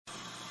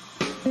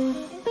College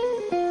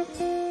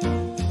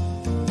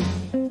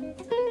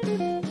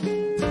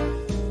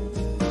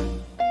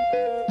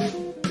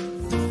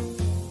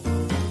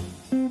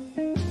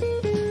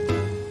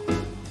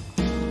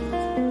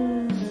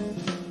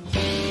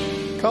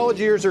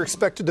years are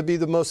expected to be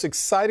the most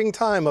exciting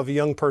time of a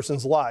young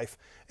person's life.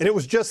 And it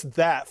was just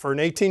that for an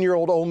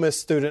 18-year-old Ole Miss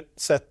student,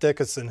 Seth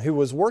Dickinson, who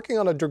was working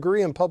on a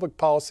degree in public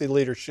policy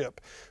leadership.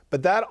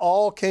 But that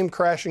all came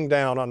crashing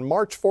down on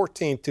March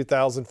 14,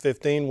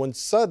 2015, when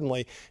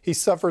suddenly he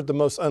suffered the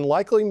most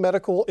unlikely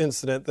medical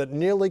incident that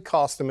nearly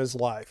cost him his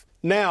life.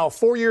 Now,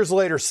 4 years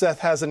later, Seth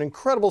has an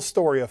incredible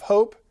story of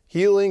hope,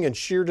 healing, and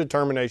sheer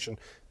determination.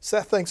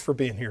 Seth, thanks for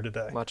being here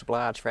today. Much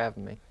obliged for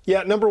having me.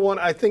 Yeah, number one,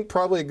 I think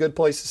probably a good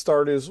place to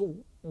start is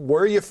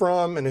where are you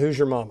from and who's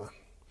your mama?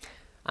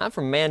 I'm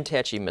from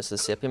Manatee,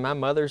 Mississippi. My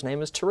mother's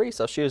name is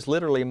Teresa. She was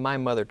literally my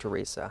Mother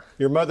Teresa.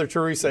 Your Mother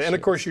Teresa. And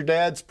of course, your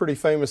dad's pretty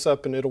famous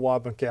up in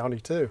Itawamba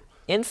County, too.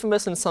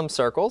 Infamous in some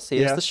circles. He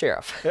is the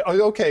sheriff.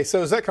 Okay,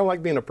 so is that kind of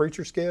like being a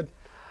preacher's kid?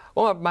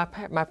 Well, my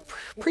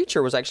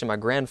preacher was actually my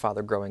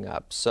grandfather growing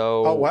up,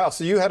 so... Oh, wow.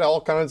 So you had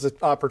all kinds of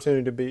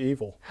opportunity to be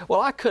evil.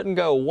 Well, I couldn't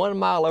go 1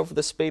 mile over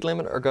the speed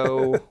limit or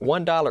go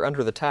 $1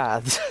 under the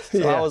tithes,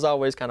 so I was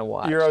always kind of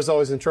watched. You was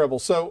always in trouble.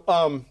 So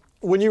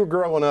when you were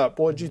growing up,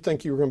 what did you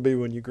think you were going to be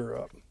when you grew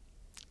up?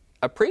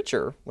 A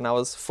preacher. When I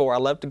was 4, I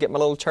loved to get my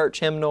little church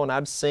hymnal, and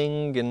I'd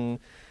sing and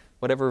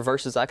whatever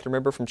verses I could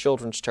remember from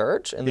children's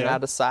church, and then I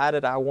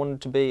decided I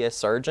wanted to be a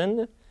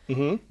surgeon,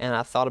 and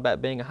I thought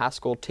about being a high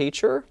school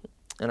teacher.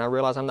 And I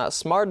realized I'm not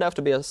smart enough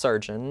to be a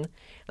surgeon,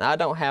 and I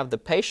don't have the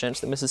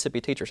patience that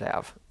Mississippi teachers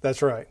have.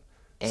 That's right.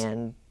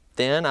 And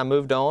then I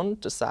moved on,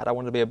 decided I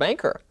wanted to be a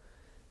banker.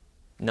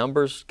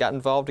 Numbers got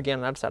involved again,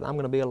 and I decided I'm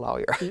going to be a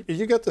lawyer.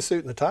 You got the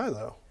suit and the tie,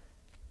 though.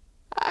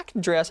 I can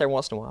dress every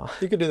once in a while.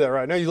 You can do that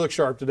right. Now, you look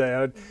sharp today.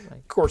 Of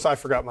course, I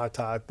forgot my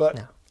tie.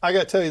 But I got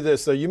to tell you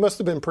this, though. You must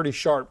have been pretty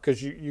sharp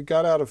because you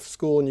got out of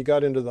school and you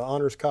got into the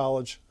honors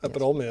college up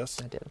at Ole Miss.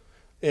 I did.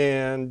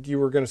 And you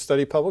were going to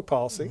study public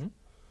policy.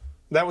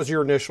 That was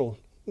your initial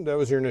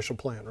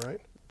plan,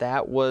 right?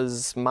 That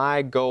was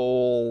my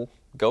goal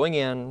going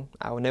in.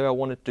 I knew I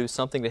wanted to do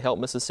something to help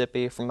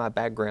Mississippi from my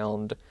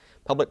background.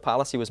 Public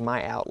policy was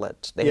my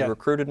outlet. They had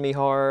recruited me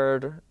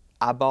hard.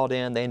 I bought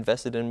in. They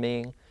invested in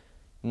me.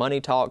 Money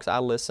talks. I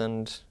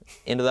listened.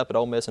 Ended up at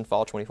Ole Miss in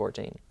fall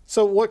 2014.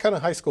 So what kind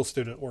of high school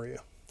student were you?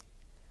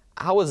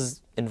 I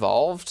was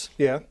involved.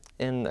 Yeah.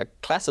 In a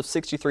class of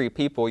 63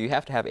 people, you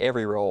have to have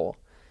every role.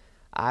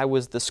 I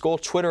was the school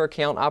Twitter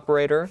account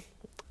operator.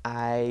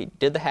 I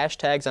did the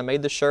hashtags, I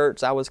made the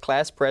shirts, I was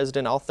class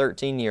president all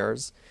 13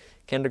 years,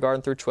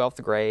 kindergarten through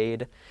 12th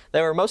grade.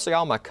 They were mostly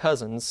all my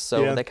cousins,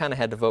 so they kind of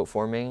had to vote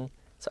for me.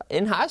 So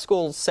in high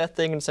school, Seth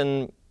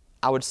Dickinson,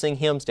 I would sing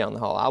hymns down the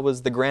hall. I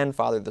was the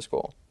grandfather of the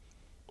school.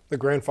 The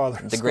grandfather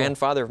of the school.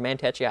 Grandfather of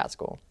Manatee High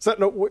School. So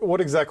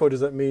what exactly does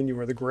that mean, you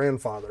were the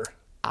grandfather?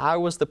 I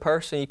was the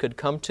person you could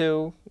come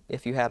to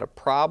if you had a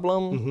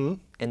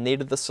problem and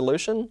needed the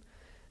solution.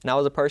 And I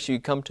was a person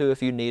you'd come to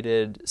if you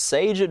needed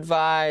sage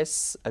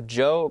advice, a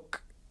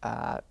joke,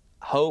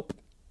 hope,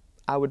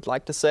 I would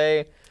like to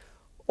say,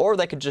 or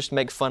they could just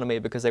make fun of me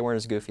because they weren't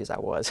as goofy as I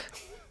was.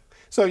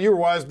 So you were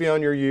wise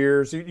beyond your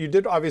years. You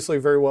did obviously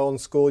very well in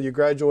school. You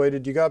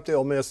graduated. You got up to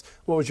Ole Miss.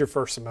 What was your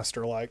first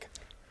semester like?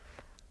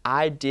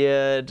 I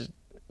did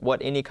what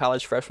any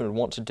college freshman would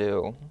want to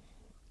do.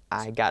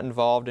 I got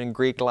involved in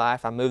Greek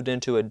life. I moved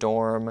into a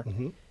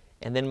dorm.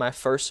 And then my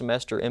first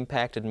semester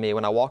impacted me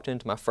when I walked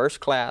into my first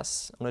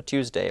class on a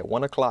Tuesday at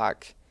 1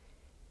 o'clock,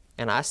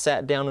 and I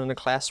sat down in a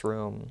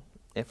classroom,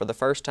 and for the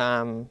first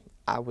time,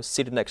 I was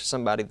seated next to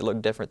somebody that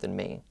looked different than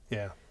me.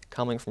 Yeah.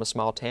 Coming from a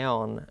small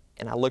town,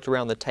 and I looked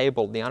around the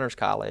table at the Honors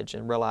College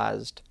and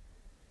realized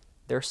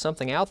there's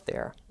something out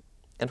there.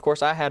 And of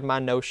course, I had my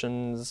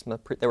notions,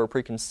 they were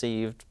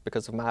preconceived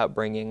because of my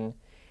upbringing,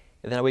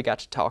 and then we got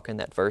to talking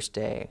that first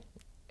day,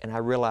 and I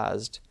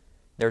realized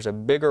there's a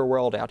bigger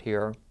world out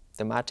here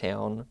than my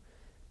town,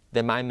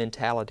 than my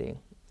mentality.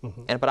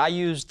 But I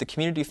used the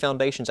community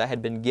foundations I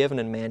had been given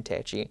in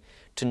Manatee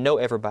to know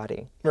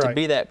everybody, to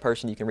be that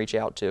person you can reach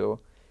out to.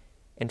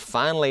 And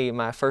finally,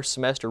 my first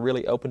semester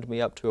really opened me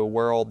up to a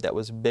world that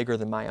was bigger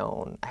than my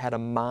own. I had a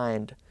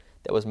mind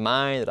that was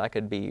mine that I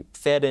could be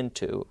fed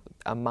into,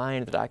 a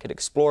mind that I could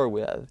explore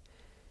with.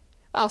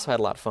 I also had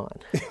a lot of fun.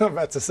 I'm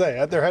about to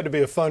say, there had to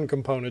be a fun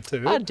component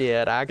too. I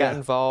did. I got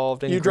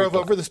involved in You drove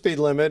over the speed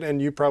limit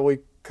and you probably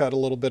cut a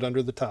little bit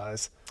under the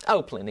ties.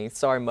 Oh, plenty.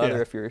 Sorry,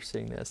 Mother, if you're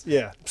seeing this.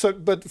 Yeah. So,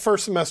 but the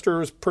first semester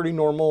was pretty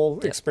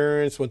normal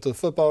experience. Went to the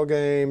football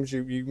games.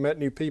 You met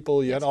new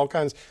people. You had all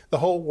kinds. The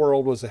whole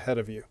world was ahead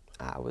of you.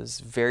 I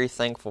was very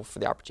thankful for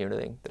the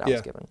opportunity that I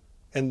was given.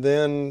 And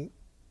then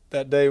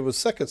that day was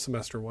second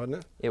semester, wasn't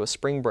it? It was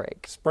spring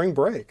break. Spring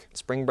break.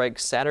 Spring break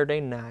Saturday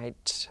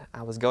night.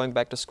 I was going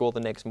back to school the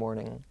next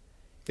morning.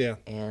 Yeah.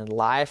 And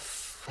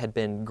life had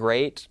been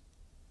great.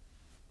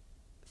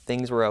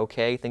 Things were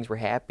okay. Things were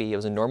happy. It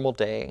was a normal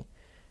day.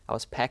 I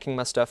was packing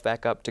my stuff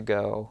back up to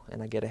go,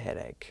 and I get a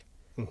headache.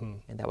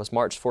 And that was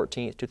March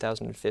 14th,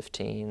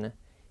 2015.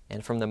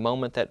 And from the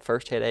moment that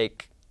first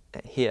headache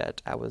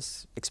hit, I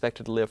was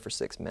expected to live for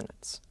 6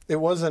 minutes. It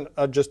wasn't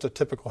just a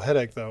typical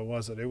headache, though,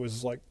 was it? It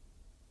was like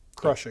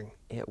crushing.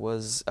 It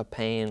was a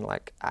pain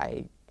like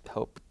I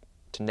hope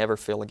to never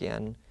feel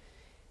again.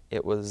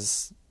 It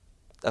was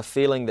a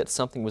feeling that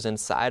something was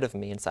inside of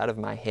me, inside of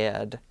my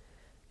head.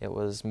 It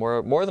was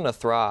more than a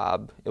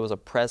throb. It was a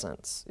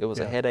presence. It was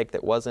a headache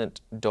that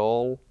wasn't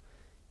dull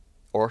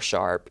or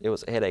sharp. It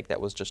was a headache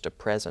that was just a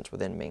presence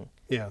within me.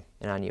 Yeah.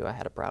 And I knew I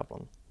had a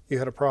problem. You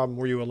had a problem.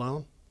 Were you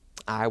alone?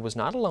 I was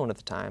not alone at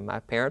the time. My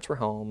parents were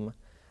home.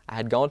 I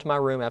had gone to my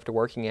room after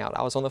working out.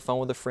 I was on the phone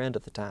with a friend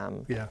at the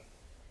time. Yeah.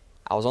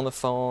 I was on the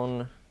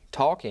phone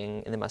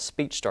talking, and then my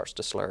speech starts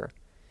to slur.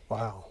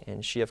 Wow.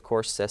 And she, of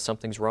course, says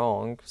something's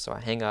wrong. So I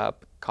hang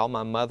up, call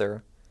my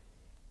mother,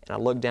 and I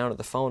look down at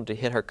the phone to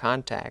hit her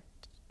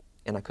contact,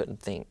 and I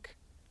couldn't think.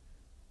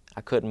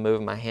 I couldn't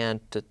move my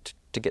hand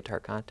to get to her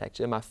contact.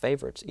 It's my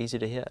favorite. It's easy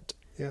to hit.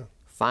 Yeah.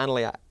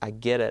 Finally, I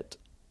get it.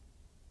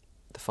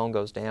 The phone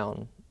goes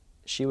down.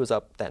 She was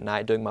up that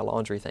night doing my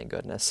laundry, thank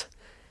goodness.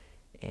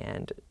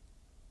 And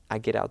I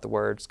get out the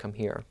words, "Come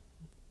here."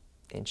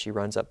 And she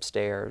runs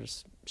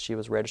upstairs. She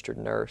was a registered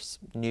nurse,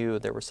 knew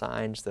there were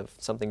signs of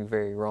something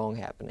very wrong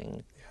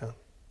happening. Yeah.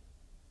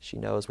 She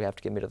knows we have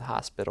to get me to the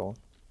hospital.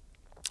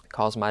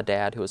 Calls my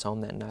dad, who was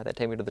home that night. They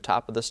take me to the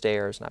top of the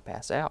stairs, and I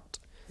pass out.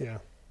 Yeah.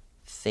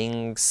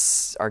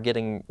 Things are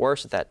getting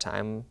worse at that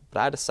time, but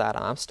I decide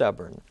I'm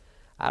stubborn.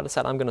 I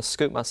decide I'm going to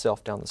scoot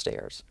myself down the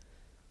stairs.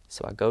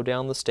 So I go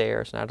down the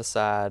stairs, and I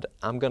decide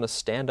I'm going to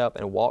stand up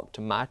and walk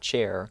to my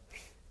chair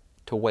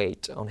to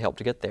wait on help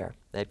to get there.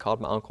 They had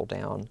called my uncle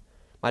down.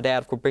 My dad,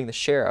 of course, being the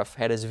sheriff,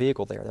 had his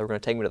vehicle there. They were going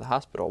to take me to the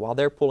hospital. While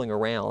they're pulling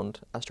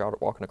around, I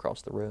started walking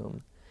across the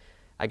room.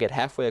 I get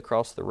halfway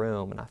across the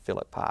room, and I feel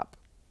it pop.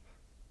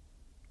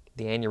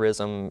 The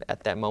aneurysm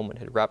at that moment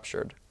had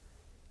ruptured,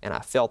 and I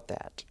felt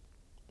that.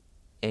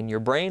 And your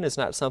brain is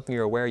not something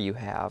you're aware you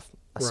have,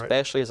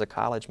 especially as a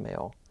college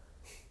male,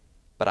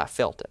 but I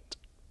felt it.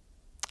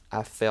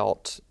 I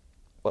felt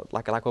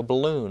like a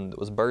balloon that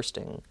was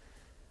bursting.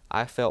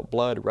 I felt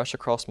blood rush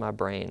across my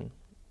brain.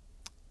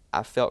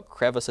 I felt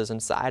crevices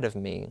inside of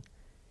me,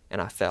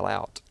 and I fell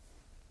out.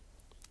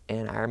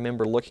 And I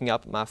remember looking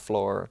up at my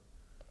floor,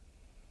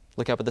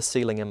 looking up at the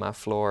ceiling in my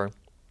floor,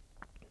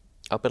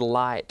 up at a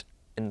light,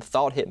 and the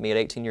thought hit me at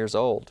 18 years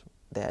old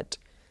that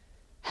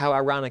how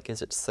ironic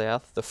is it,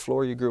 Seth, the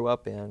floor you grew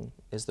up in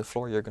is the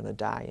floor you're going to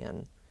die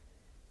in.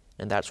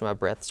 And that's when my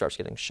breath starts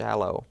getting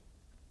shallow,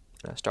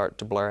 and I start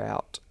to blur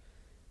out.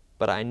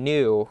 But I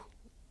knew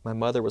my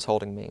mother was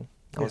holding me.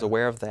 I was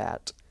aware of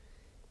that.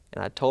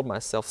 And I told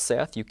myself,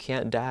 Seth, you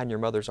can't die in your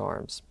mother's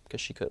arms,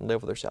 because she couldn't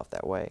live with herself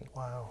that way.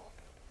 Wow.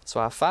 So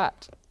I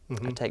fight.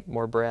 I take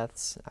more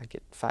breaths. I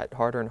fight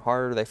harder and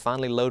harder. They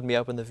finally load me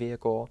up in the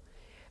vehicle.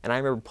 And I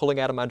remember pulling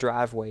out of my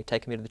driveway,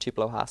 taking me to the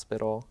Tupelo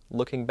Hospital,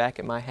 looking back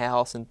at my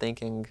house and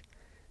thinking,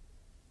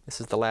 this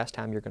is the last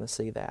time you're going to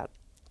see that.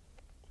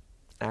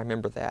 And I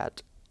remember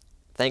that.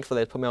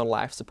 Thankfully, they put me on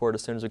life support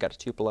as soon as we got to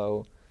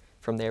Tupelo.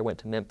 From there, went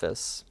to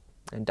Memphis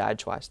and died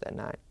twice that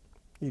night.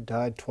 You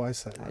died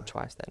twice that night? Died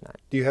twice that night.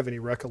 Do you have any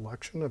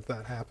recollection of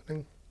that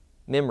happening?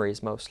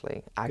 Memories,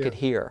 mostly. I could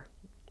hear.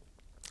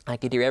 I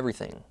could hear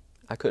everything.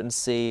 I couldn't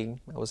see.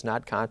 I was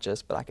not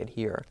conscious, but I could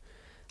hear.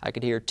 I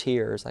could hear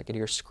tears. I could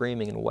hear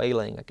screaming and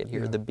wailing. I could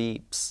hear the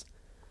beeps.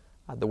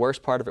 The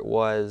worst part of it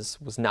was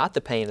not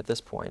the pain at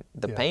this point.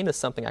 The pain is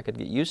something I could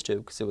get used to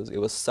because it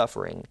was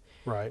suffering.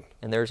 Right.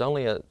 And there's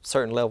only a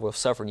certain level of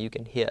suffering you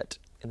can hit,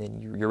 and then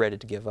you're ready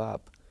to give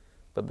up.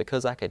 But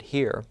because I could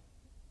hear,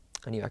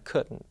 I knew I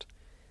couldn't.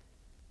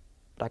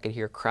 But I could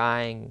hear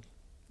crying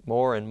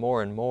more and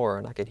more and more,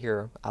 and I could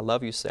hear, "I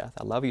love you, Seth.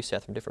 I love you,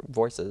 Seth," from different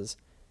voices.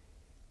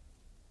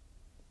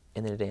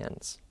 And then it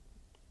ends.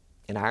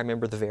 And I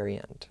remember the very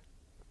end.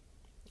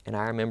 And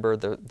I remember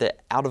the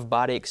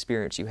out-of-body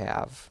experience you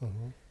have,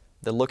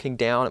 the looking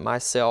down at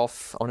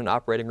myself on an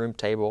operating room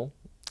table,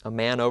 a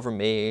man over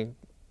me,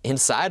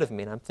 inside of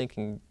me, and I'm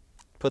thinking,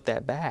 put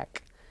that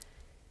back.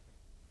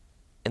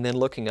 And then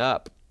looking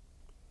up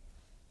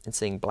and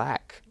seeing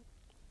black.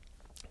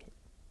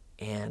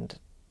 And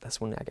that's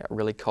when I got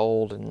really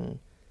cold and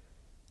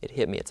it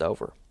hit me, it's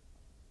over.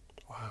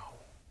 Wow.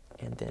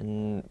 And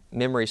then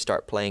memories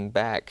start playing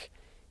back,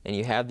 and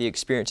you have the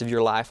experience of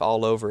your life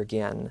all over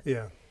again.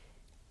 Yeah.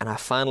 And I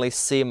finally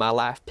see my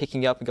life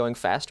picking up and going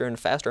faster and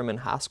faster. I'm in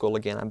high school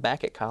again. I'm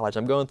back at college.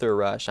 I'm going through a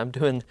rush. I'm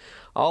doing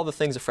all the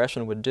things a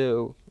freshman would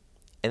do.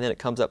 And then it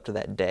comes up to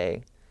that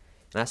day.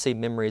 And I see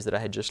memories that I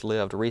had just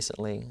lived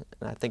recently.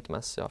 And I think to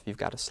myself, you've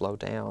got to slow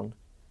down.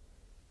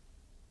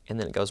 And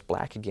then it goes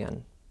black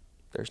again.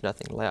 There's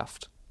nothing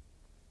left.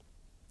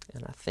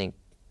 And I think,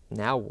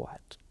 now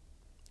what?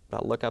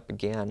 But I look up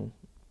again.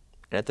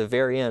 And at the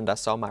very end, I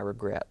saw my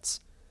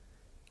regrets.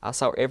 I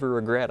saw every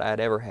regret I had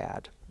ever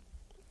had.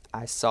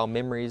 I saw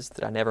memories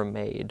that I never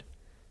made.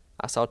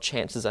 I saw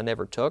chances I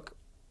never took.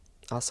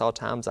 I saw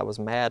times I was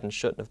mad and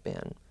shouldn't have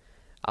been.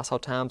 I saw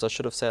times I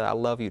should have said, "I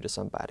love you" to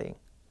somebody.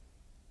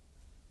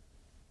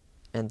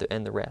 And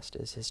the rest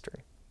is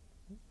history.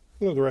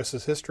 You know, the rest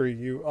is history.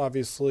 You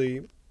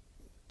obviously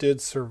did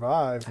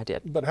survive. I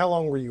did. But how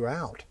long were you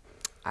out?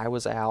 I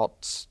was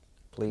out,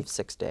 I believe,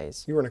 6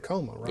 days. You were in a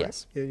coma, right?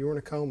 Yes. Yeah, you were in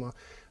a coma.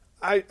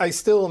 I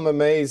still am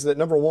amazed that,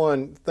 number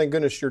one, thank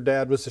goodness your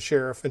dad was the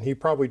sheriff, and he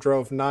probably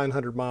drove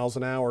 900 miles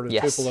an hour to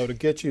Yes. Tupelo to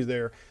get you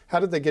there.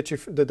 How did they get you?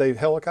 Did they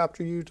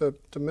helicopter you to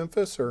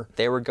Memphis, or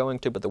They were going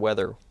to, but the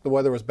weather. the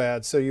weather was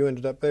bad, so you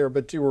ended up there?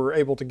 But you were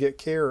able to get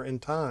care in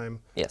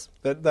time. Yes.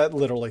 That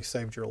literally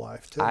saved your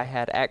life, too. I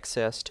had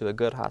access to a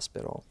good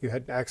hospital. You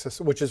had access,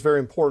 which is very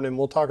important, and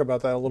we'll talk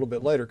about that a little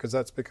bit later because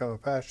that's become a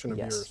passion of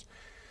Yes. yours.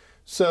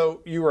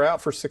 So you were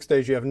out for 6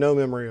 days. You have no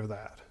memory of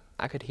that.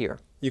 I could hear.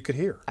 You could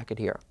hear. I could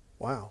hear.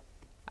 Wow.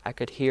 I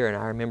could hear, and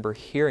I remember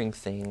hearing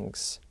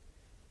things,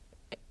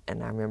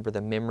 and I remember the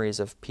memories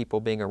of people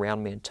being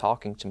around me and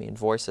talking to me and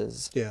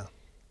voices. Yeah.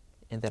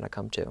 And then I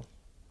come to.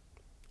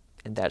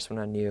 And that's when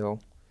I knew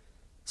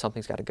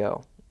something's got to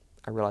go.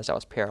 I realized I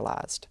was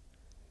paralyzed.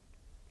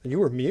 And you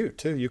were mute,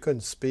 too. You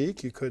couldn't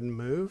speak. You couldn't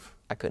move.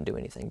 I couldn't do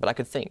anything, but I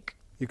could think.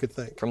 You could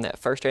think. From that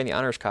first day in the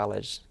Honors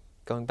College,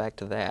 going back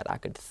to that, I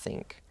could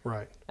think.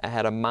 Right. I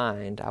had a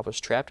mind. I was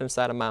trapped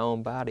inside of my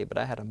own body, but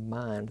I had a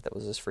mind that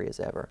was as free as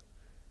ever.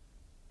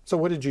 So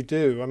what did you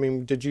do? I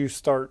mean, did you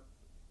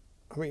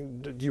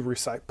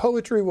recite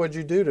poetry? What did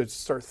you do to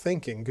start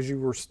thinking? Because you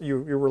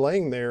were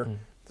laying there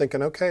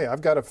thinking, okay,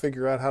 I've got to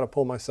figure out how to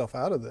pull myself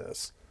out of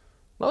this.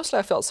 Mostly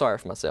I felt sorry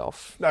for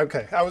myself.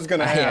 Okay, I was going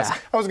to ask.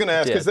 Yeah. I was going to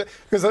ask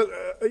because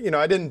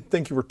I didn't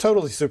think you were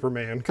totally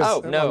Superman.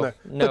 Oh, no.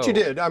 But you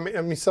did. I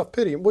mean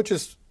self-pity, which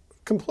is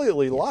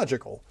completely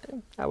logical.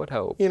 I would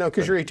hope.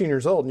 Because you're 18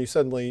 years old and you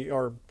suddenly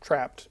are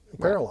trapped and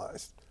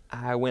paralyzed.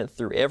 I went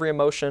through every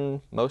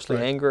emotion, mostly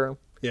anger.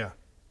 Yeah.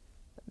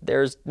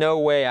 There's no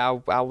way I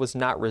was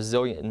not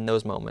resilient in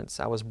those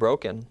moments. I was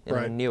broken, and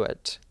I knew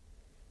it.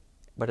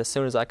 But as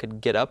soon as I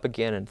could get up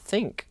again and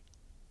think,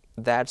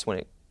 that's when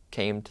it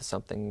came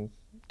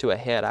to a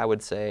head, I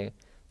would say,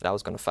 that I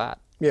was going to fight.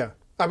 Yeah.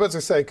 I was going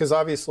to say, because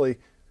obviously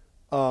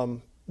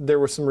there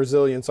was some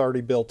resilience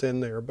already built in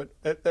there. But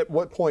at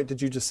what point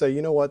did you just say,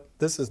 you know what,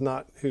 this is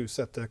not who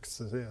Seth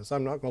Dickinson is.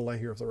 I'm not going to lay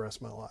here for the rest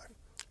of my life.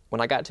 When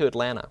I got to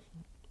Atlanta,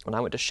 when I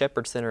went to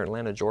Shepherd Center in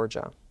Atlanta,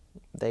 Georgia,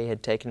 they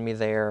had taken me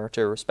there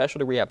to a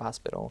specialty rehab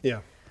hospital.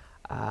 Yeah.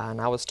 And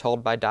I was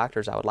told by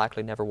doctors I would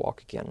likely never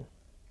walk again.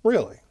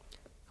 Really?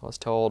 I was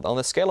told on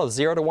the scale of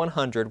 0 to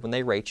 100 when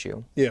they rate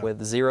you,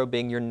 with 0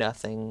 being you're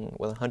nothing,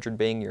 with 100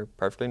 being you're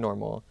perfectly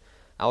normal,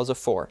 I was a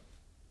 4.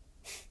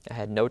 I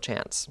had no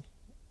chance.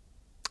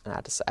 And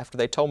after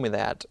they told me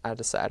that, I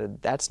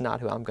decided that's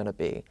not who I'm going to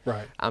be.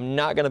 Right. I'm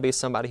not going to be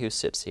somebody who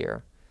sits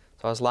here.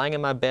 So I was lying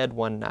in my bed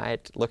one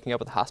night, looking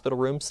up at the hospital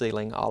room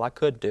ceiling, all I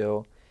could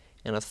do,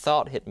 and a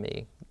thought hit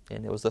me,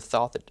 and it was the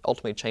thought that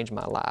ultimately changed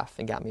my life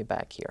and got me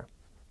back here.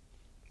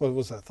 What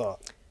was that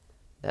thought?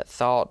 That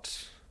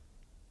thought,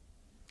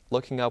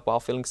 looking up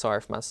while feeling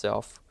sorry for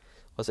myself,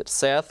 was that,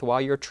 Seth,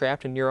 while you're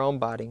trapped in your own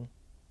body,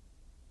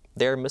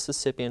 there are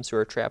Mississippians who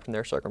are trapped in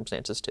their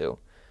circumstances too.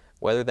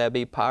 Whether that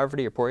be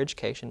poverty or poor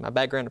education, my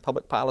background in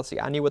public policy,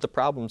 I knew what the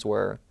problems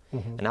were,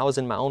 and I was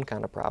in my own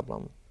kind of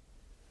problem.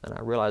 And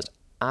I realized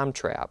I'm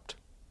trapped.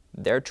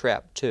 They're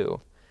trapped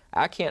too.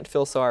 I can't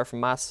feel sorry for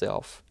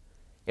myself.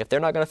 If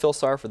they're not going to feel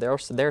sorry for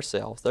their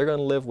selves, they're going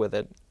to live with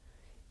it.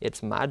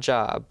 It's my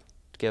job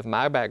to give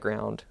my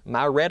background,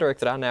 my rhetoric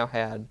that I now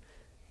had,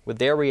 with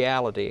their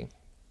reality,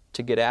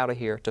 to get out of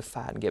here, to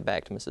fight and get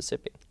back to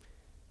Mississippi.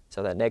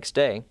 So that next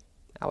day,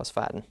 I was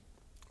fighting.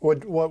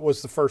 What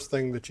was the first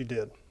thing that you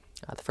did?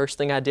 The first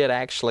thing I did,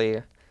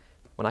 actually,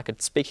 when I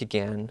could speak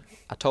again,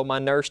 I told my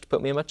nurse to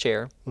put me in my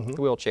chair,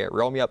 the wheelchair,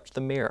 roll me up to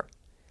the mirror.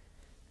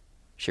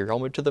 She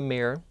rolled me to the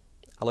mirror.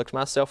 I looked at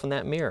myself in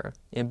that mirror.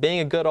 And being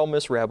a good Ole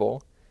Miss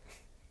rebel,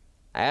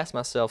 I asked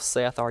myself,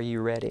 Seth, are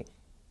you ready?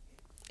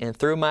 And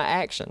through my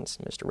actions,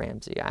 Mr.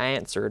 Ramsey, I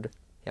answered,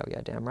 hell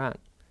yeah, damn right.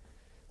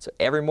 So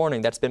every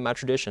morning, that's been my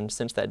tradition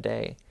since that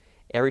day.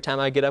 Every time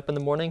I get up in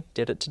the morning,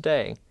 did it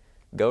today.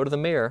 Go to the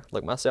mirror,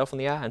 look myself in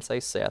the eye and say,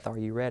 Seth, are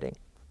you ready?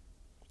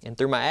 And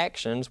through my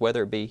actions,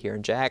 whether it be here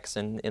in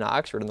Jackson, in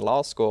Oxford, in the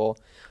law school,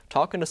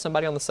 talking to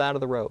somebody on the side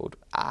of the road,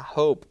 I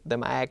hope that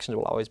my actions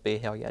will always be,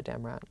 hell yeah,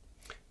 damn right.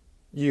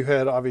 You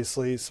had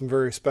obviously some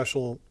very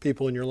special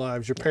people in your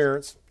lives, your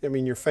parents,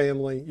 your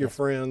family, your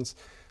friends.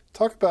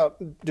 Talk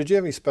about, did you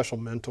have any special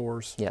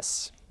mentors?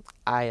 Yes.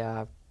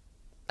 I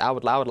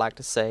would like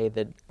to say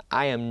that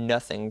I am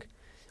nothing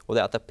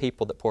without the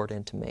people that poured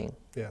into me.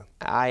 Yeah.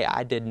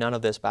 I did none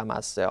of this by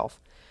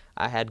myself.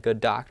 I had good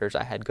doctors,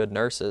 I had good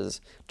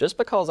nurses. Just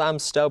because I'm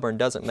stubborn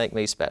doesn't make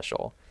me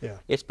special. Yeah.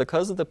 It's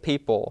because of the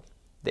people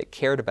that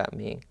cared about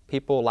me,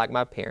 people like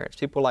my parents,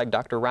 people like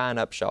Dr. Ryan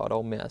Upshaw at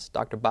Ole Miss,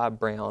 Dr. Bob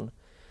Brown,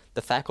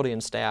 the faculty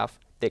and staff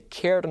that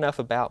cared enough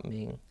about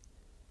me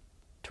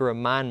to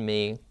remind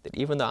me that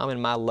even though I'm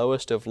in my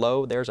lowest of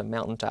low, there's a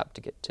mountaintop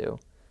to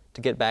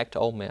get back to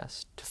Ole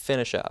Miss, to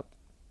finish up,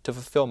 to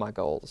fulfill my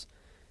goals.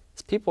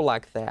 It's people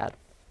like that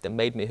that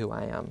made me who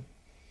I am.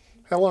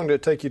 How long did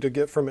it take you to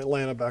get from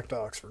Atlanta back to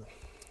Oxford?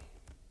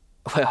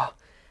 Well,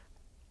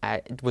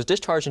 I was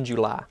discharged in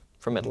July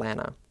from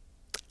Atlanta.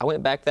 I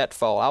went back that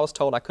fall. I was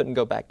told I couldn't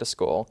go back to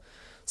school.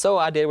 So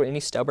I did what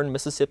any stubborn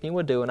Mississippian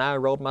would do, and I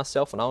enrolled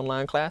myself in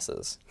online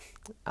classes.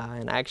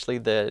 And actually,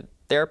 the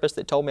therapist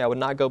that told me I would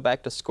not go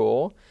back to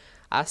school,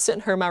 I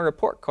sent her my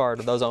report card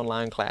of those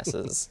online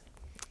classes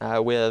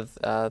with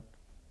the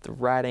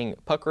writing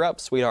 "Pucker Up,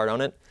 Sweetheart"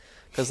 on it,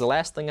 because the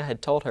last thing I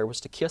had told her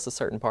was to kiss a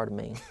certain part of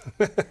me.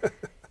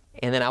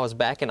 And then I was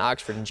back in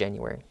Oxford in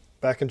January.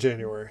 Back in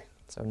January.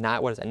 So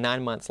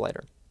 9 months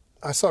later.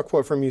 I saw a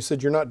quote from you,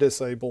 said you're not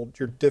disabled,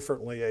 you're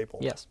differently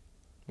abled. Yes.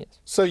 Yes.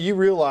 So you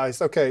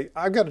realized, okay,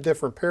 I've got a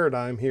different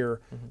paradigm here,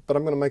 but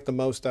I'm going to make the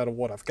most out of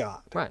what I've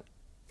got. Right.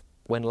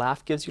 When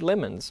life gives you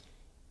lemons,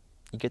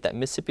 you get that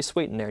Mississippi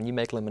sweet in there and you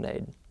make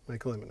lemonade.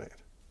 Make lemonade.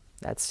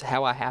 That's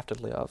how I have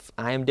to live.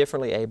 I am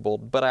differently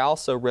abled, but I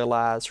also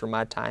realized from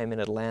my time in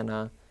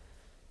Atlanta,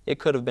 it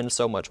could have been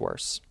so much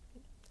worse.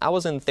 I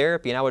was in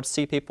therapy and I would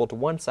see people to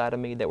one side of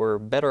me that were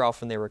better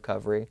off in their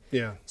recovery.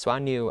 Yeah. So I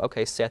knew,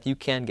 okay, Seth, you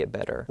can get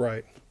better.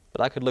 Right. But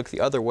I could look the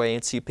other way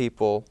and see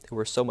people who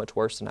were so much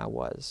worse than I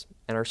was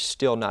and are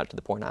still not to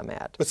the point I'm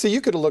at. But see,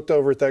 you could have looked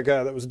over at that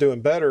guy that was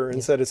doing better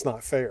and said it's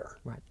not fair.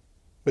 Right.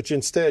 But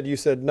instead you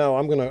said, no,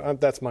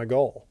 that's my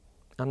goal.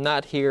 I'm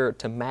not here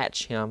to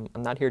match him.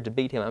 I'm not here to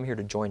beat him. I'm here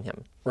to join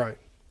him. Right.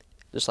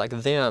 Just like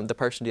them, the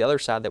person on the other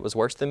side that was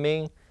worse than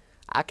me,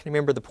 I can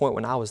remember the point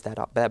when I was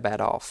that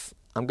bad off.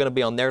 I'm going to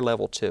be on their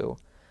level too.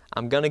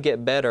 I'm going to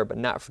get better, but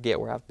not forget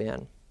where I've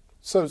been.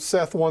 So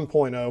Seth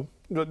 1.0,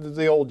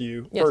 the old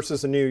you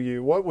versus the new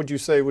you, what would you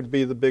say would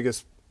be the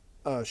biggest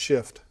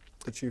shift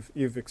that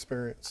you've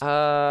experienced?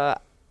 Well,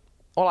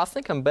 I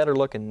think I'm better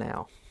looking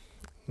now.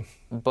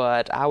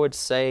 But I would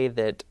say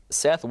that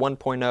Seth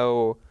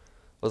 1.0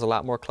 was a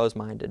lot more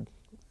closed-minded.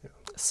 Yeah.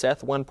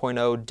 Seth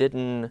 1.0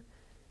 didn't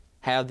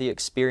have the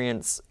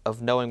experience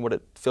of knowing what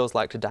it feels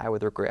like to die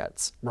with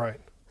regrets.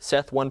 Right.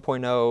 Seth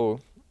 1.0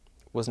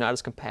 was not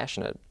as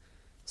compassionate.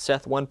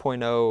 Seth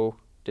 1.0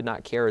 did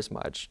not care as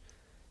much.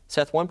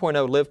 Seth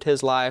 1.0 lived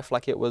his life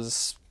like it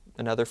was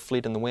another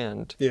fleet in the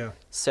wind. Yeah.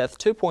 Seth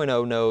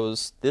 2.0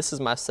 knows this is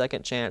my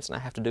second chance and I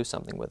have to do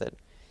something with it.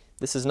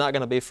 This is not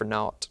going to be for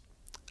naught.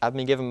 I've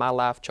been given my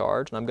life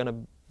charge and I'm going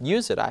to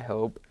use it, I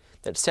hope.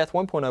 That Seth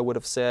 1.0 would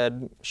have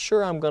said,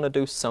 sure, I'm going to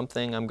do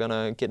something. I'm going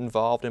to get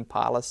involved in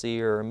policy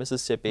or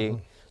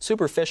Mississippi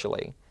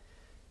superficially.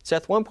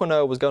 Seth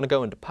 1.0 was going to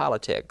go into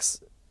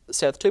politics.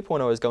 Seth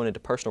 2.0 is going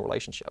into personal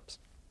relationships.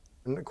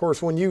 And of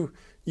course, when you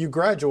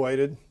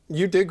graduated,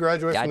 you did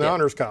graduate from the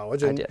Honors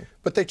College. I did.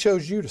 But they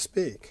chose you to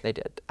speak. They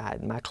did.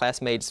 My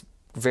classmates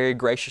very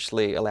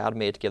graciously allowed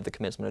me to give the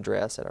commencement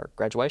address at our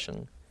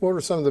graduation. What were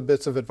some of the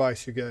bits of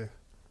advice you gave?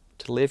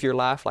 To live your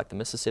life like the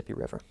Mississippi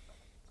River.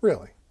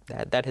 Really?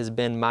 That has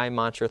been my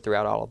mantra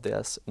throughout all of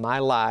this. My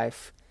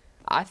life,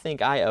 I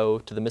think I owe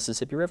to the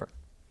Mississippi River.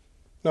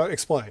 No,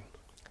 explain.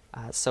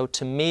 So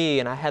to me,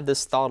 and I had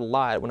this thought a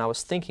lot when I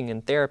was thinking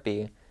in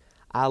therapy,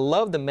 I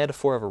love the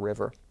metaphor of a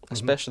river,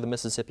 especially the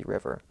Mississippi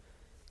River.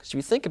 Because if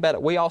you think about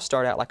it, we all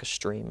start out like a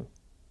stream.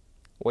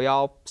 We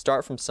all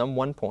start from some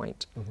one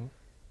point.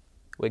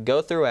 We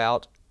go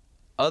throughout,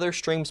 other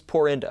streams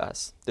pour into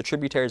us, the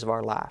tributaries of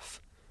our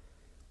life.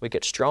 We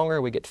get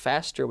stronger, we get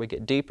faster, we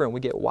get deeper, and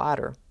we get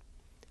wider.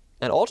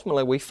 And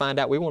ultimately, we find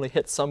out we want to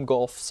hit some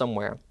gulf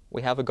somewhere.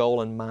 We have a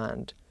goal in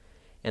mind.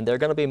 And there are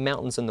going to be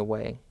mountains in the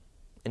way.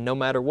 And no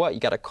matter what,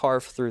 you got to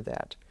carve through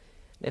that.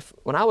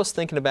 When I was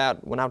thinking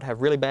about when I would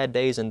have really bad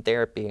days in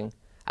therapy,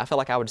 I felt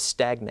like I would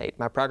stagnate.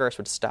 My progress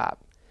would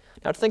stop.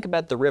 Now think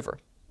about the river.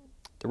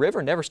 The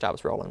river never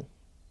stops rolling.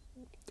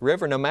 The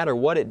river, no matter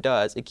what it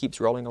does, it keeps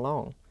rolling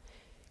along.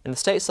 And the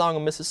state song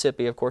of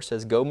Mississippi, of course,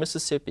 says, "Go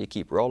Mississippi,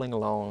 keep rolling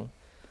along."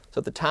 So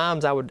at the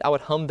times I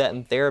would hum that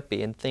in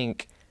therapy and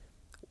think,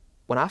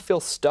 when I feel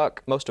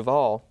stuck, most of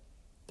all,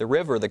 the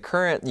river, the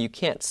current you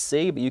can't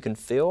see but you can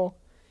feel,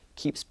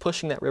 keeps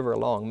pushing that river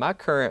along. My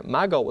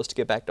goal was to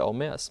get back to Ole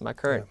Miss. My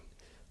current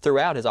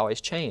throughout has always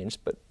changed,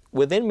 but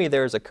within me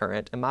there's a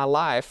current, and my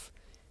life,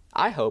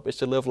 I hope, is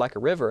to live like a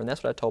river, and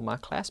that's what I told my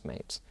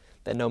classmates,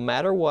 that no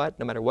matter what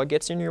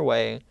gets in your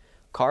way,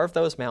 carve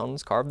those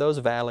mountains, carve those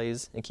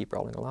valleys, and keep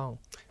rolling along.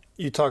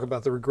 You talk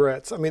about the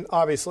regrets. I mean,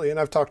 obviously, and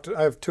I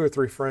have 2 or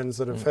 3 friends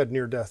that have had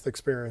near-death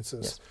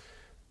experiences. Yes.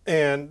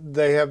 And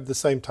they have the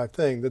same type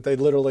thing, that they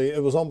literally,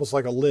 it was almost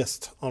like a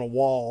list on a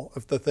wall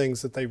of the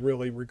things that they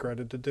really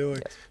regretted to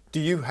doing. Yes. Do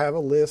you have a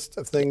list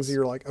of things that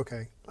you're like,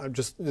 okay,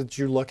 that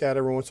you look at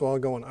every once in a while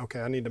going,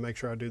 okay, I need to make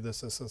sure I do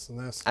this, this, this, and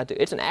this? I do.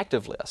 It's an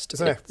active list.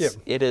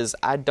 It is.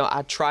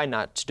 I try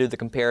not to do the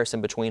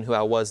comparison between who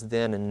I was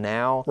then and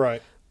now.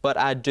 Right. But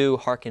I do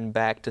hearken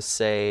back to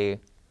say,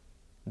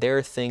 there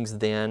are things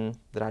then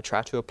that I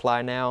try to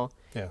apply now.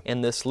 Yeah.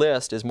 And this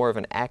list is more of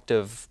an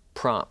active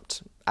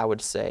prompt, I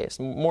would say. It's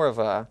more of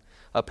a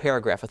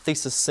paragraph, a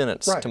thesis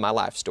sentence to my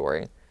life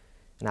story.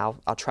 And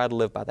I'll try to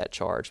live by that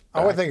charge.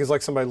 I would think it's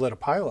like somebody lit a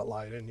pilot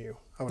light in you,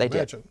 I would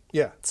imagine.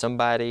 Yeah.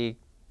 Somebody,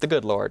 the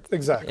good Lord.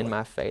 Exactly. In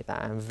my faith.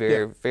 I am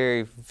very,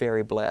 very,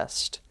 very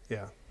blessed.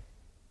 Yeah.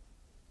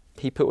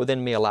 He put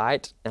within me a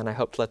light, and I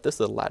hope to let this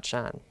little light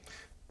shine.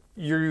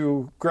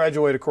 You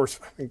graduate, of course,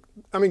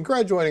 I mean,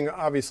 graduating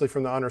obviously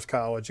from the Honors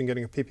College and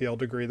getting a PPL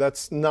degree,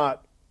 that's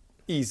not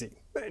easy.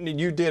 And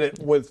you did it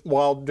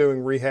while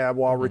doing rehab,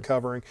 while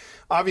recovering.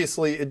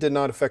 Obviously, it did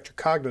not affect your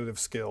cognitive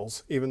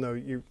skills, even though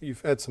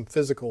you've had some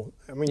physical.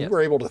 I mean, you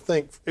were able to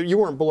think. You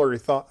weren't blurry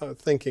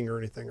thinking or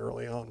anything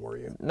early on, were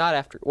you? Not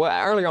after. Well,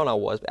 early on I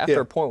was. But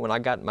after a point when I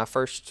got my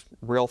first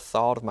real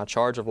thought of my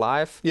charge of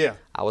life,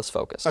 I was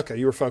focused. Okay,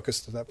 you were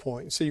focused at that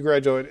point. So you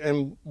graduated.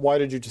 And why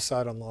did you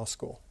decide on law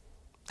school?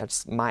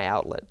 That's my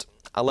outlet.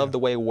 I love the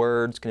way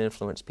words can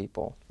influence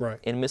people. Right.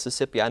 In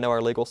Mississippi, I know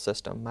our legal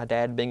system. My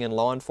dad being in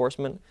law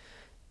enforcement,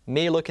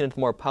 me looking at the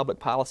more public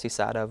policy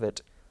side of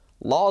it,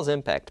 laws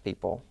impact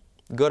people,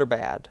 good or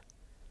bad.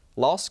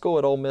 Law school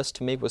at Ole Miss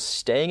to me was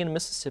staying in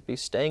Mississippi,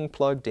 staying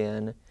plugged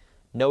in,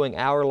 knowing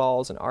our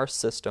laws and our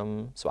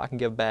system so I can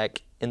give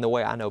back in the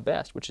way I know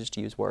best, which is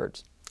to use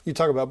words. We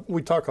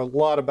talk a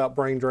lot about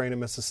brain drain in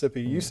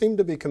Mississippi. You seem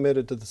to be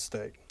committed to the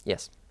state.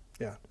 Yes.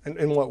 Yeah.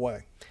 In what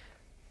way?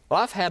 Well,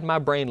 I've had my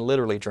brain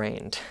literally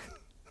drained.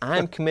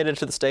 I'm committed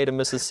to the state of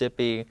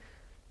Mississippi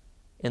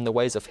in the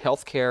ways of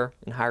healthcare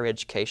and higher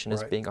education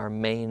as being our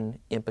main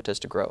impetus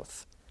to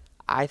growth.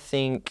 I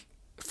think,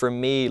 for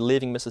me,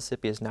 leaving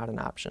Mississippi is not an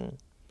option.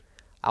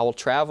 I will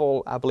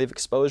travel. I believe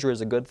exposure is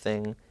a good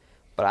thing,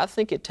 but I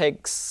think it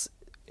takes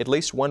at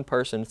least one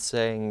person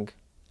saying,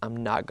 I'm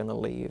not going to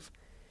leave.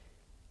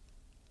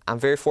 I'm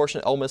very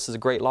fortunate Ole Miss is a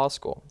great law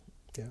school.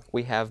 Yeah.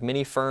 We have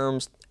many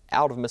firms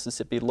out of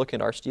Mississippi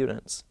looking at our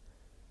students.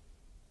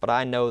 But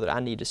I know that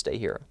I need to stay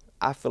here.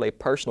 I feel a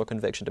personal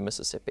conviction to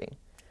Mississippi.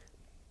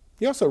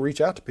 You also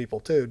reach out to people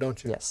too,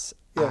 don't you? Yes.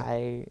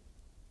 Yeah.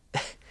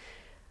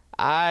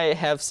 I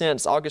have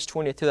since August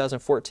 20th,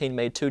 2014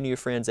 made 2 new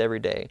friends every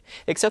day,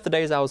 except the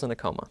days I was in a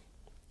coma.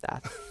 I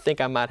think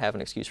I might have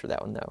an excuse for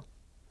that one though.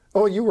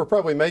 Oh, you were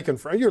probably making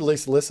friends. You're at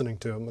least listening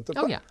to them.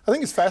 Oh yeah. I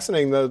think it's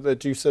fascinating though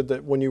that you said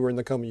that when you were in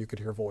the coma you could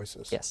hear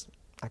voices. Yes.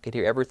 I could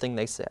hear everything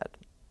they said.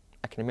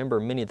 I can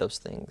remember many of those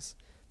things.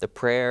 The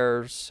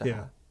prayers.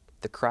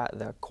 The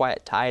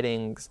quiet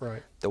tidings,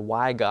 the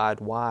why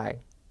God, why.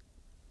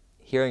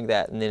 Hearing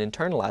that and then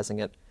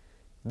internalizing it,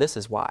 this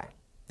is why.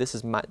 This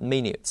is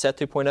me new. Seth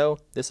 2.0,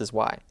 this is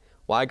why.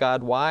 Why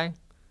God, why?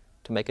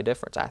 To make a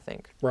difference, I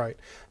think. Right.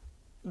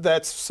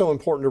 That's so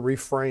important to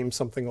reframe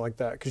something like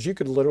that because you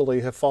could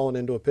literally have fallen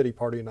into a pity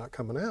party not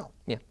coming out.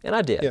 Yeah, and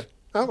I did. Yeah.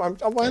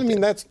 I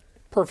mean, that's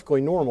perfectly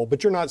normal,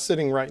 but you're not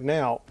sitting right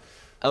now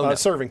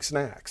serving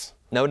snacks.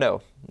 No.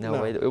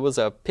 It was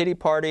a pity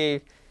party.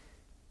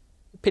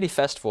 Pity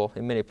festival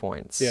in many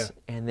points. Yeah.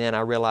 And then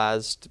I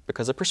realized,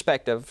 because of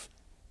perspective,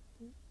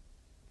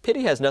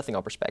 pity has nothing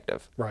on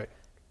perspective. Right.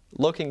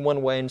 Looking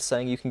one way and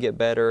saying you can get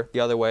better, the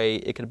other way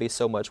it could be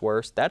so much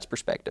worse, that's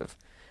perspective.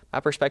 My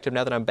perspective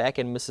now that I'm back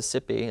in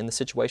Mississippi in the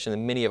situation that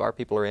many of our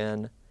people are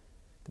in,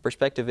 the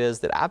perspective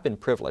is that I've been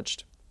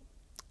privileged.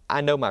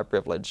 I know my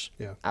privilege.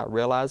 Yeah. I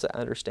realize it, I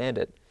understand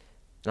it,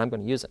 and I'm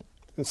going to use it.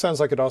 It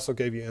sounds like it also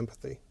gave you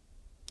empathy.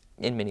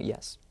 In many,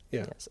 yes.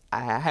 Yeah. Yes.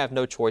 I have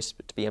no choice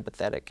but to be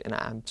empathetic, and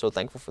I'm so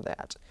thankful for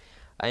that.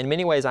 In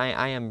many ways,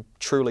 I am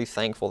truly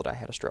thankful that I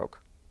had a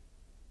stroke,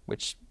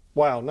 which...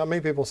 Wow, not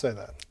many people say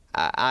that.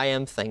 I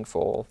am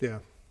thankful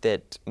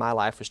that my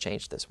life was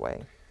changed this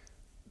way.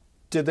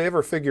 Did they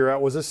ever figure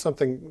out, was this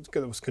something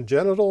that was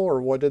congenital,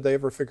 or what did they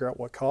ever figure out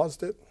what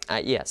caused it?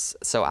 Yes.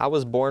 So I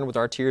was born with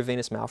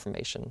arteriovenous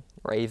malformation,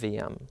 or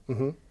AVM.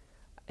 Mm-hmm.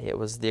 It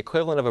was the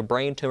equivalent of a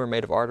brain tumor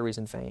made of arteries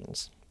and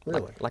veins.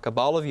 Really? Like a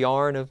ball of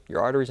yarn of your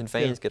arteries and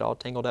veins get all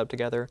tangled up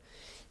together.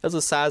 It was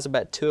the size of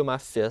about 2 of my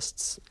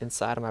fists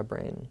inside of my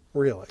brain.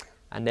 Really?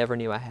 I never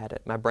knew I had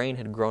it. My brain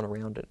had grown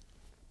around it.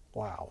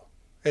 Wow.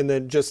 And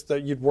then just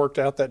that you'd worked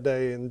out that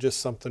day and just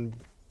something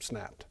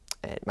snapped.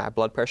 And my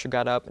blood pressure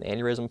got up, an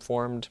aneurysm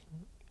formed,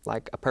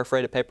 like a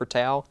perforated paper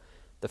towel.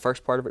 The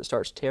first part of it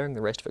starts tearing,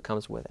 the rest of it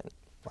comes with it.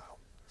 Wow.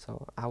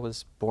 So I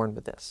was born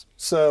with this.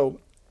 So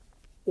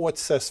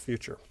what's Seth's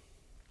future?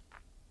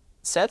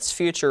 Seth's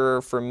future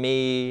for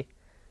me,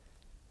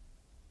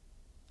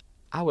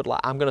 I'm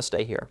going to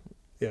stay here.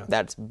 Yeah.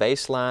 That's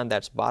baseline,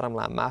 that's bottom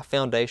line. My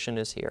foundation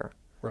is here.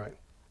 Right.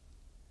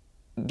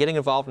 Getting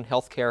involved in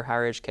healthcare,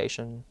 higher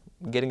education,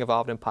 getting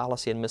involved in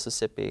policy in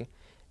Mississippi,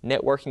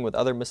 networking with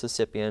other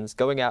Mississippians,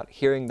 going out,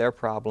 hearing their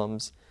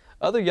problems,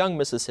 other young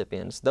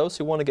Mississippians, those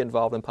who want to get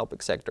involved in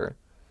public sector.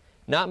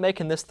 Not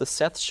making this the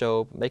Seth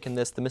show, making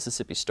this the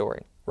Mississippi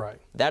story.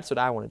 Right. That's what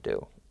I want to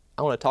do.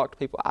 I want to talk to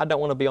people. I don't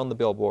want to be on the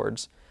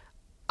billboards.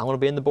 I want to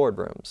be in the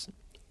boardrooms.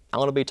 I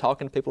want to be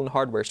talking to people in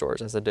hardware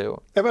stores as I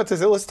do. How about this?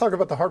 Let's talk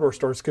about the hardware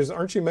stores, because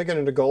aren't you making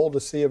it a goal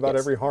to see about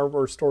every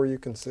hardware store you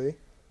can see?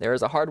 There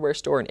is a hardware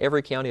store in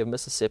every county of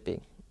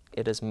Mississippi.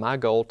 It is my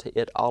goal to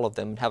hit all of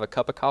them and have a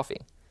cup of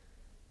coffee.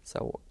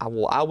 So I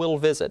will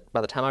visit,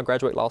 by the time I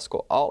graduate law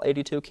school, all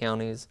 82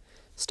 counties,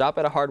 stop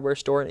at a hardware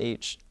store in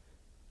each,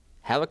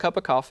 have a cup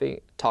of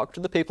coffee, talk to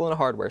the people in a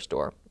hardware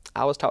store.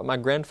 I was taught by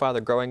my grandfather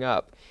growing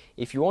up,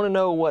 if you want to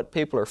know what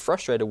people are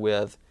frustrated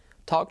with,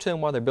 talk to them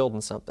while they're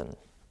building something.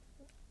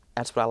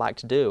 That's what I like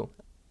to do.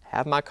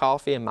 Have my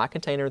coffee in my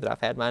container that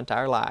I've had my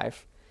entire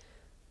life,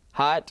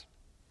 hot,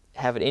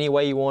 have it any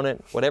way you want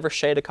it, whatever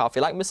shade of coffee,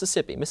 like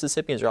Mississippi.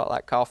 Mississippians are all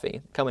like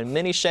coffee. Come in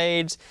many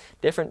shades,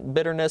 different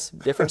bitterness,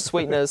 different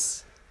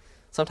sweetness,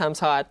 sometimes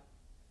hot.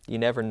 You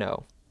never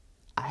know.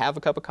 I have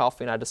a cup of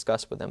coffee and I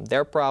discuss with them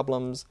their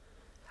problems.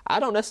 I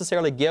don't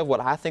necessarily give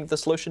what I think the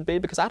solution should be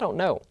because I don't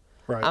know.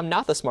 Right. I'm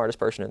not the smartest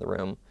person in the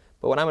room.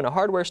 But when I'm in a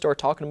hardware store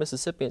talking to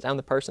Mississippians, I'm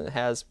the person that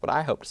has what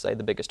I hope to say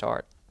the biggest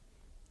heart.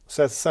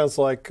 Seth, sounds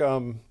like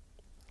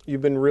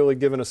you've been really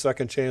given a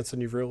second chance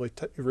and you've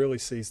really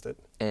seized it.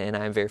 And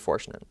I'm very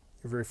fortunate.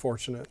 You're very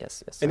fortunate.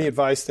 Yes, yes. Any sir.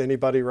 advice to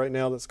anybody right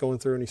now that's going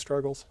through any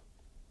struggles?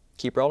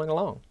 Keep rolling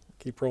along.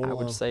 Keep rolling I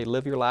along. would say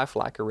live your life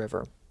like a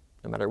river.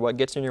 No matter what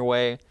gets in your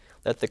way,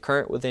 let the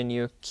current within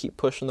you keep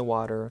pushing the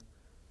water,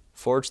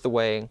 forge the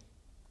way,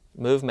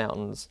 move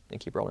mountains, and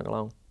keep rolling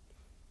along.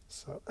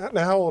 So,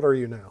 now, how old are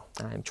you now?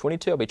 I'm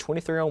 22. I'll be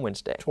 23 on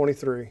Wednesday.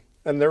 23.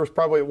 And there was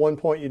probably at one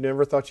point you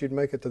never thought you'd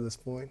make it to this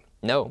point.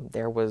 No,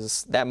 there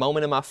was that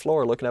moment in my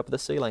floor looking up at the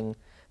ceiling,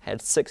 had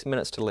 6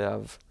 minutes to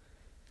live.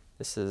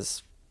 This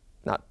is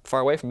not far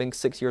away from being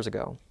 6 years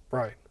ago.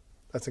 Right.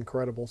 That's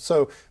incredible.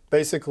 So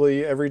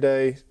basically every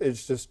day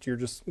it's just, you're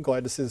just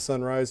glad to see the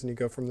sunrise and you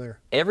go from there.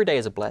 Every day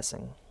is a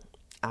blessing.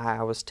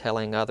 I was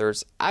telling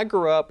others, I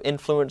grew up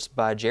influenced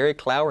by Jerry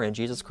Clower and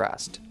Jesus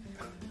Christ.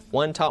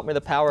 One taught me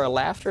the power of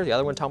laughter, the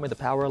other one taught me the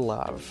power of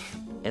love.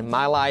 In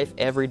my life,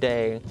 every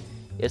day,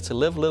 is to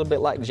live a little bit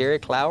like Jerry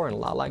Clower and a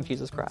lot like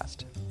Jesus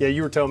Christ. Yeah,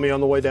 you were telling me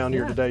on the way down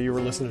here today, you were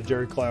listening to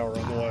Jerry Clower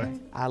on the way.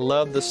 I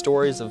love the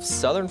stories of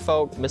Southern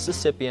folk,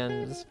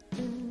 Mississippians,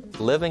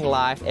 living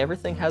life.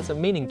 Everything has a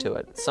meaning to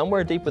it.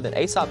 Somewhere deep within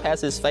Aesop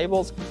has his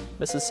fables,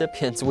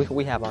 Mississippians,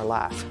 we have our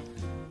life.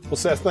 Well,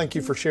 Seth, thank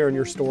you for sharing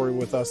your story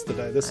with us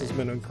today. This has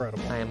been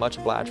incredible. I am much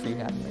obliged for you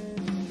having me.